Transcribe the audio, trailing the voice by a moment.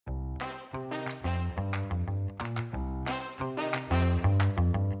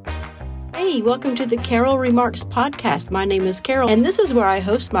Hey, welcome to the Carol Remarks podcast. My name is Carol, and this is where I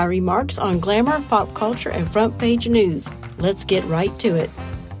host my remarks on glamour, pop culture, and front page news. Let's get right to it.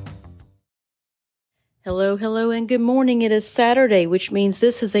 Hello, and good morning. It is Saturday, which means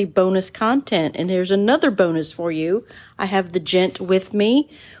this is a bonus content, and here's another bonus for you. I have the gent with me.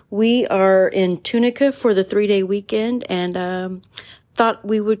 We are in Tunica for the 3-day weekend, and thought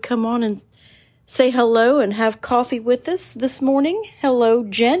we would come on and say hello and have coffee with us this morning. Hello,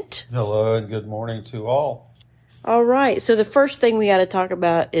 gent. Hello, and good morning to all. All right, so the first thing we got to talk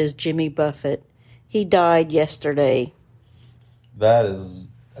about is Jimmy Buffett. He died yesterday. That is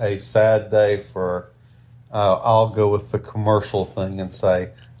a sad day for, I'll go with the commercial thing and say,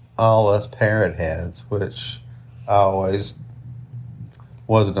 all us parrot heads, which I always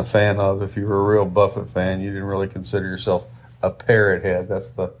wasn't a fan of. If you were a real Buffett fan, you didn't really consider yourself a parrot head. That's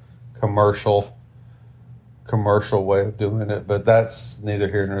the commercial way of doing it, but that's neither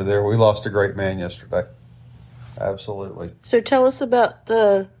here nor there. We lost a great man yesterday. Absolutely. So tell us about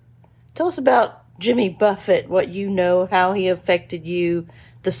Jimmy Buffett, what you know, how he affected you,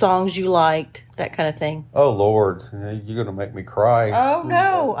 the songs you liked, that kind of thing. Oh, Lord. You're going to make me cry. Oh,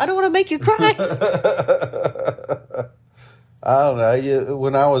 no. I don't want to make you cry. I don't know.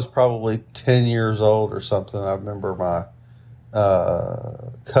 When I was probably 10 years old or something, I remember my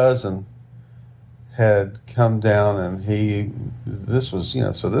cousin had come down, and this is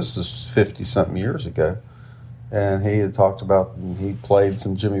 50-something years ago, and he had talked about, and he played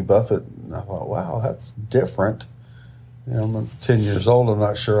some Jimmy Buffett, and I thought, wow, that's different. I'm 10 years old. I'm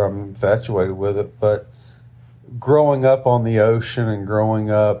not sure I'm infatuated with it, but growing up on the ocean and growing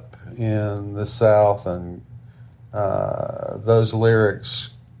up in the South, and those lyrics,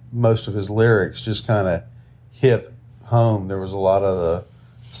 most of his lyrics just kind of hit home. There was a lot of the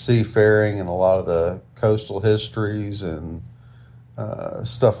seafaring and a lot of the coastal histories and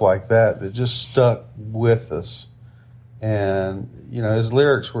stuff like that just stuck with us. And, his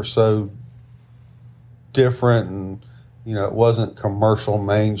lyrics were so different, and, it wasn't commercial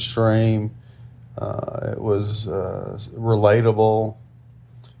mainstream. It was relatable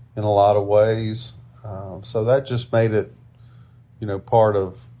in a lot of ways. So that just made it, part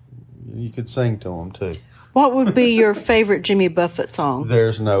of, you could sing to him too. What would be your favorite Jimmy Buffett song?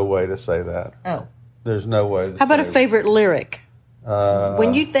 There's no way to say that. Oh. There's no way. How about a favorite lyric?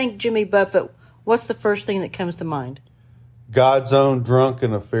 When you think Jimmy Buffett, what's the first thing that comes to mind? God's own drunk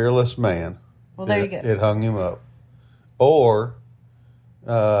and a fearless man. Well, there you go. It hung him up. Or,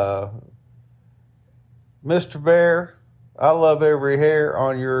 Mr. Bear, I love every hair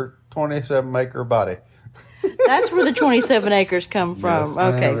on your 27-acre body. That's where the 27 acres come from.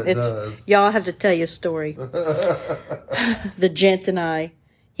 Yes, okay, it does. Y'all have to tell you a story. The gent and I,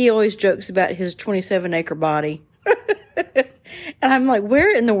 he always jokes about his 27-acre body. And I'm like,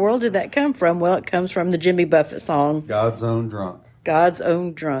 where in the world did that come from? Well, it comes from the Jimmy Buffett song. God's own drunk. God's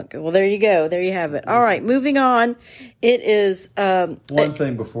own drunk. Well, there you go. There you have it. All right, moving on. It is... one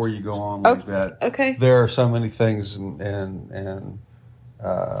thing before you go on like that. Okay. There are so many things, and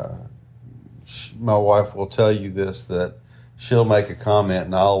my wife will tell you this, that she'll make a comment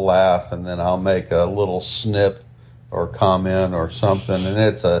and I'll laugh, and then I'll make a little snip or comment or something, and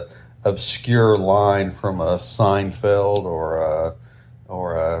it's a obscure line from a Seinfeld or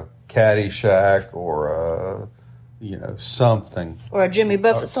a Caddyshack or something, or a Jimmy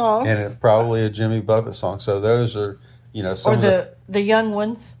Buffett song, and it's probably a Jimmy Buffett song. So those are some or the young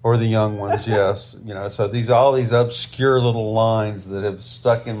ones, yes. So all these obscure little lines that have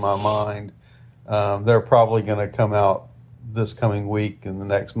stuck in my mind. They're probably going to come out this coming week and the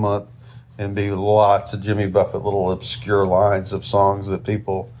next month, and be lots of Jimmy Buffett little obscure lines of songs that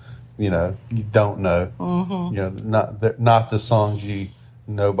people, you don't know. Mm-hmm. Not the songs you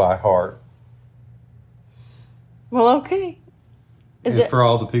know by heart. Well, okay. For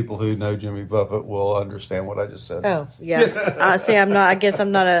all the people who know Jimmy Buffett will understand what I just said. Oh, yeah. I guess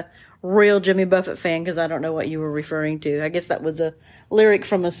I'm not a real Jimmy Buffett fan because I don't know what you were referring to. I guess that was a lyric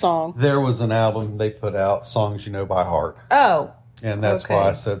from a song. There was an album they put out, Songs You Know by Heart. Oh. And that's why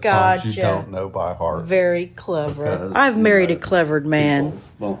I said songs you don't know by heart. Very clever. I've married a clever man. People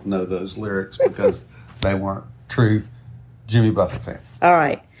won't know those lyrics because they weren't true Jimmy Buffett fans. All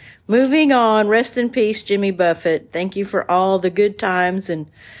right. Moving on. Rest in peace, Jimmy Buffett. Thank you for all the good times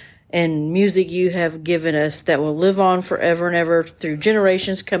and music you have given us that will live on forever and ever through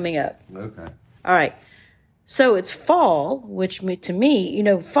generations coming up. Okay. All right. So it's fall, which to me,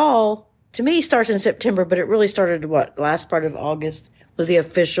 fall to me starts in September, but it really started last part of August was the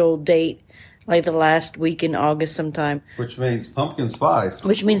official date, like the last week in August sometime. Which means pumpkin spice.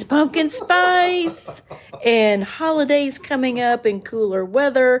 And holidays coming up and cooler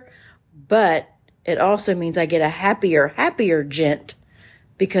weather. but it also means I get a happier gent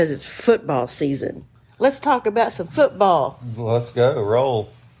because it's football season. Let's talk about some football. Let's go. Roll.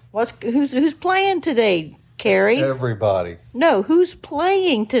 Who's playing today, Carrie? Everybody. No, who's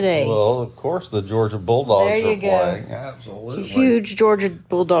playing today? Well, of course, the Georgia Bulldogs There you are go. playing. Absolutely. Huge Georgia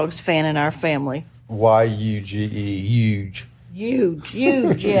Bulldogs fan in our family. Y-U-G-E. Huge. Huge,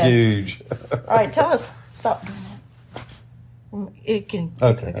 yes. Huge. All right, tell us. Stop doing that. It can.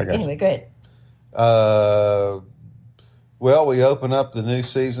 Okay, I got you. Anyway, go ahead. Well, we open up the new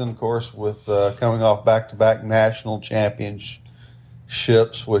season, of course, with coming off back-to-back national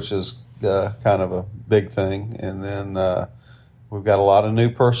championships, which is kind of a big thing. And then we've got a lot of new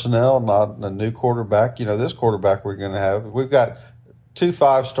personnel, not a new quarterback. This quarterback we've got 2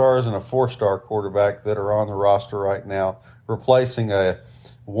 5-stars and a 4-star quarterback that are on the roster right now, replacing a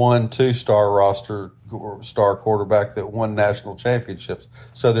 1 2-star star quarterback that won national championships.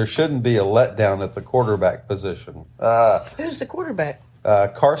 So there shouldn't be a letdown at the quarterback position. Who's the quarterback?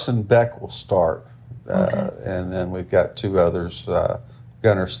 Carson Beck will start. Okay. And then we've got 2 others,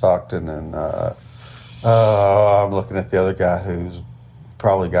 Gunnar Stockton and I'm looking at the other guy who's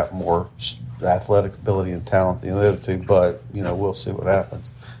probably got more athletic ability and talent than the other 2, but, we'll see what happens.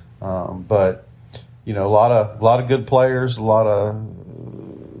 But, a lot of good players, a lot of,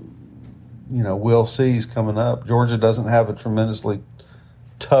 we'll see's coming up. Georgia doesn't have a tremendously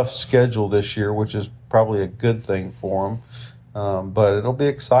tough schedule this year, which is probably a good thing for them. But it'll be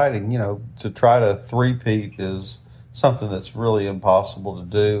exciting. To try to three-peat is something that's really impossible to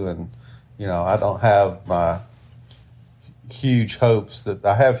do. And, I don't have my huge hopes that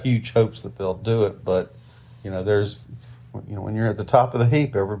they'll do it. But, there's, when you're at the top of the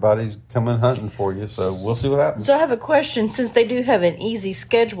heap, everybody's coming hunting for you. So we'll see what happens. So I have a question. Since they do have an easy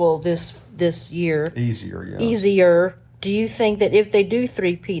schedule this year. Easier, yeah. Easier. Do you think that if they do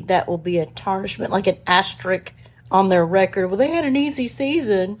three-peat, that will be a tarnishment, like an asterisk on their record? Well, they had an easy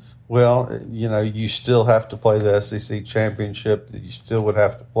season. Well, you still have to play the SEC championship. You still would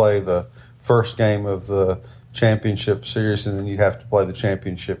have to play the first game of the championship series, and then you'd have to play the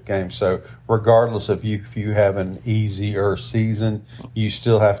championship game. So regardless of if you have an easier season, you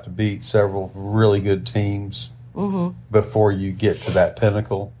still have to beat several really good teams before you get to that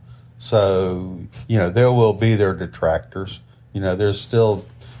pinnacle. So, there will be their detractors. There's still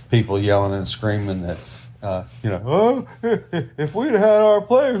people yelling and screaming that, if we'd had our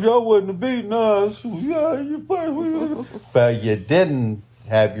players, y'all wouldn't have beaten us. Your players, but you didn't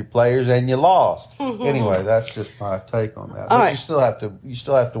have your players and you lost. Anyway, that's just my take on that. But right. you still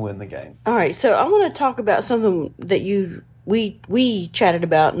have to win the game. All right, so I want to talk about something that we chatted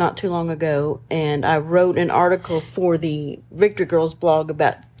about not too long ago, and I wrote an article for the Victory Girls blog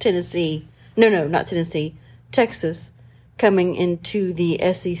about Tennessee. No, not Tennessee, Texas coming into the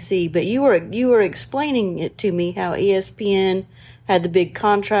SEC. But you were explaining it to me how ESPN had the big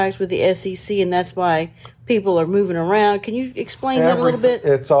contracts with the SEC, and that's why people are moving around. Can you explain that a little bit?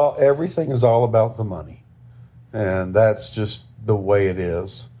 Everything is all about the money, and that's just the way it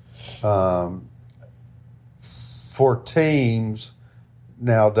is. For teams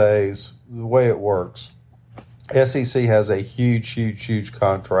nowadays, the way it works, SEC has a huge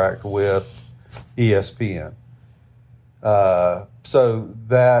contract with ESPN. So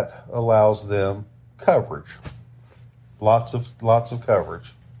that allows them coverage, lots of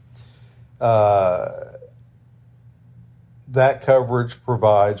coverage. That coverage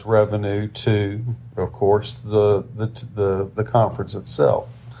provides revenue to, of course, the conference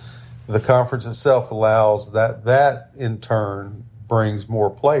itself. The conference itself allows that in turn brings more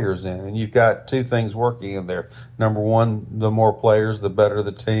players in. And you've got 2 things working in there. Number 1, the more players, the better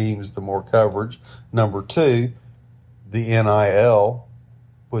the teams, the more coverage. Number 2, the NIL,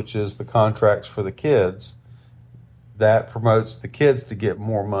 which is the contracts for the kids, that promotes the kids to get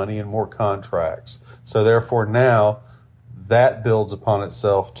more money and more contracts. So therefore now that builds upon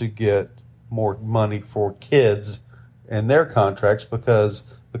itself to get more money for kids and their contracts, because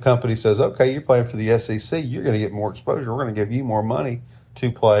the company says, okay, you're playing for the SEC, you're going to get more exposure. We're going to give you more money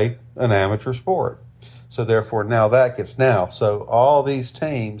to play an amateur sport. So therefore now that gets So all these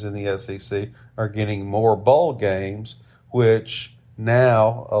teams in the SEC are getting more bowl games, which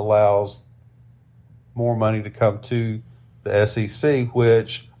now allows more money to come to the SEC,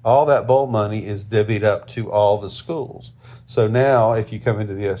 which all that bowl money is divvied up to all the schools. So now if you come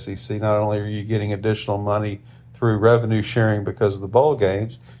into the SEC, not only are you getting additional money through revenue sharing because of the bowl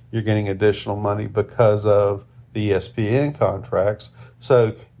games, you're getting additional money because of the ESPN contracts.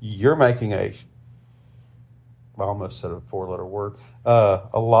 So you're making I almost said a 4-letter word,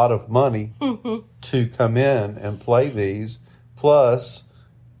 a lot of money to come in and play these. Plus,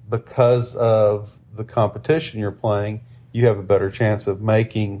 because of the competition you're playing, you have a better chance of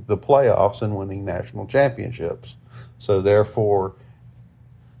making the playoffs and winning national championships. So therefore,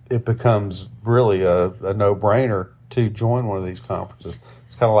 it becomes really a no-brainer to join one of these conferences.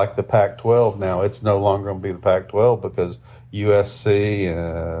 It's kind of like the Pac-12 now. It's no longer going to be the Pac-12 because USC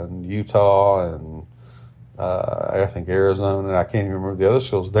and Utah and I think Arizona, and I can't even remember the other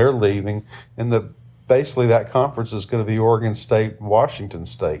schools, they're leaving. And basically that conference is going to be Oregon State and Washington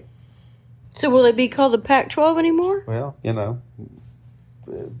State. So will it be called the Pac-12 anymore? Well,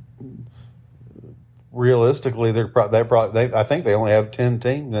 realistically, I think they only have 10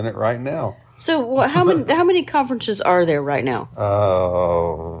 teams in it right now. So how many conferences are there right now?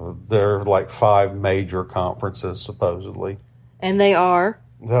 There are like 5 major conferences, supposedly. And they are?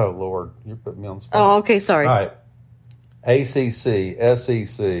 Oh, Lord. You're putting me on the spot. Oh, okay, sorry. All right. ACC,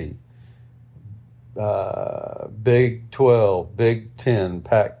 SEC, Big 12, Big 10,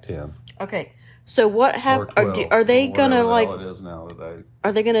 Pac-10. Okay. So what happened? Are they going to like... it is now today.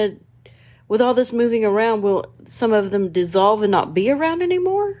 Are they going to... With all this moving around, will some of them dissolve and not be around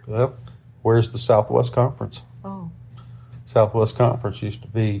anymore? Well, where's the Southwest Conference? Oh. Southwest Conference used to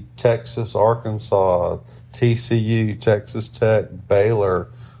be Texas, Arkansas, TCU, Texas Tech, Baylor,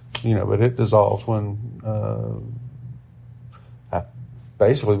 but it dissolved when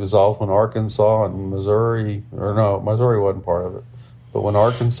basically dissolved when Arkansas and Missouri, Missouri wasn't part of it. But when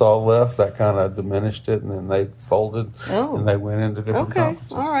Arkansas left, that kind of diminished it, and then they folded and they went into different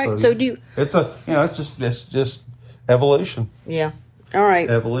conferences. All right. So do you? It's just evolution. Yeah. All right.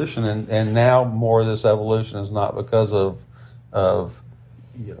 Evolution, and now more of this evolution is not because of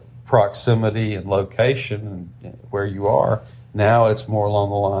proximity and location and where you are. Now it's more along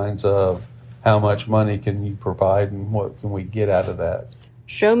the lines of how much money can you provide and what can we get out of that.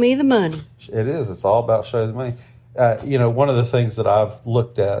 Show me the money. It is. It's all about showing the money. One of the things that I've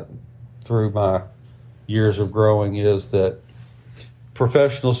looked at through my years of growing is that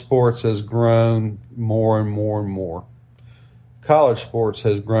professional sports has grown more and more and more. College sports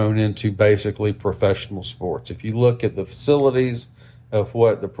has grown into basically professional sports. If you look at the facilities of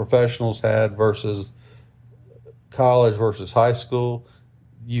what the professionals had versus college versus high school,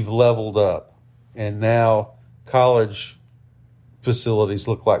 you've leveled up. And now college facilities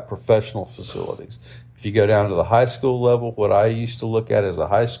look like professional facilities. If you go down to the high school level, what I used to look at as a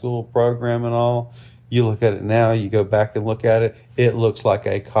high school program and all, you look at it now, you go back and look at it, it looks like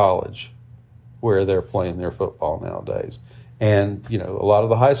a college where they're playing their football nowadays. And, a lot of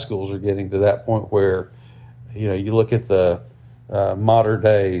the high schools are getting to that point where, you look at the Mater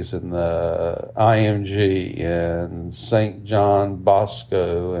Days and the IMG and St. John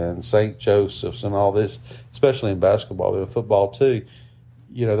Bosco and St. Joseph's and all this, especially in basketball, but in football too,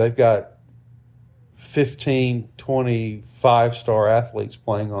 they've got 15, 20 5-star athletes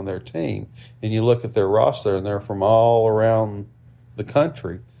playing on their team. And you look at their roster and they're from all around the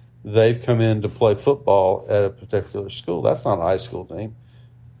country. They've come in to play football at a particular school. That's not a high school team.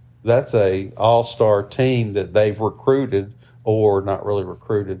 That's a all-star team that they've recruited, or not really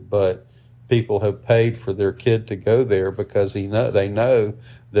recruited, but people have paid for their kid to go there because they know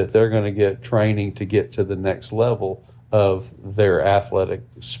that they're going to get training to get to the next level of their athletic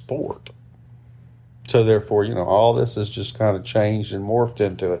sport. So therefore, all this has just kind of changed and morphed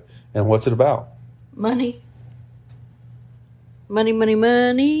into it. And what's it about? Money. Money, money,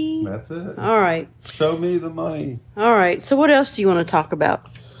 money. That's it. All right. Show me the money. All right. So what else do you want to talk about?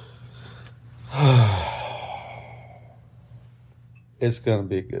 It's going to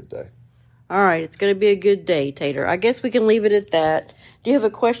be a good day. All right. It's going to be a good day, Tater. I guess we can leave it at that. Do you have a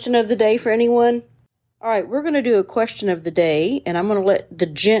question of the day for anyone? All right. We're going to do a question of the day, and I'm going to let the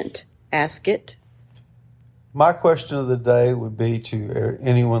gent ask it. My question of the day would be to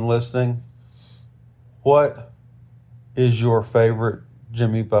anyone listening, what is your favorite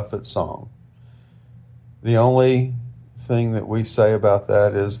Jimmy Buffett song? The only thing that we say about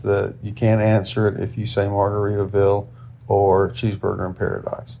that is that you can't answer it if you say Margaritaville or Cheeseburger in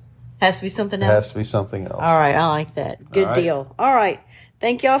Paradise. Has to be something else? It has to be something else. All right, I like that. Good deal. All right.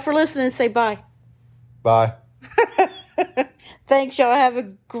 Thank y'all for listening. Say bye. Bye. Thanks, y'all. Have a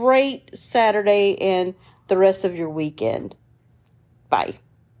great Saturday and the rest of your weekend. Bye.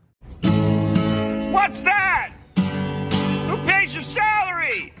 What's that? Who pays your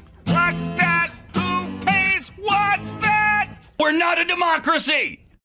salary? What's that? Who pays? What's that? We're not a democracy.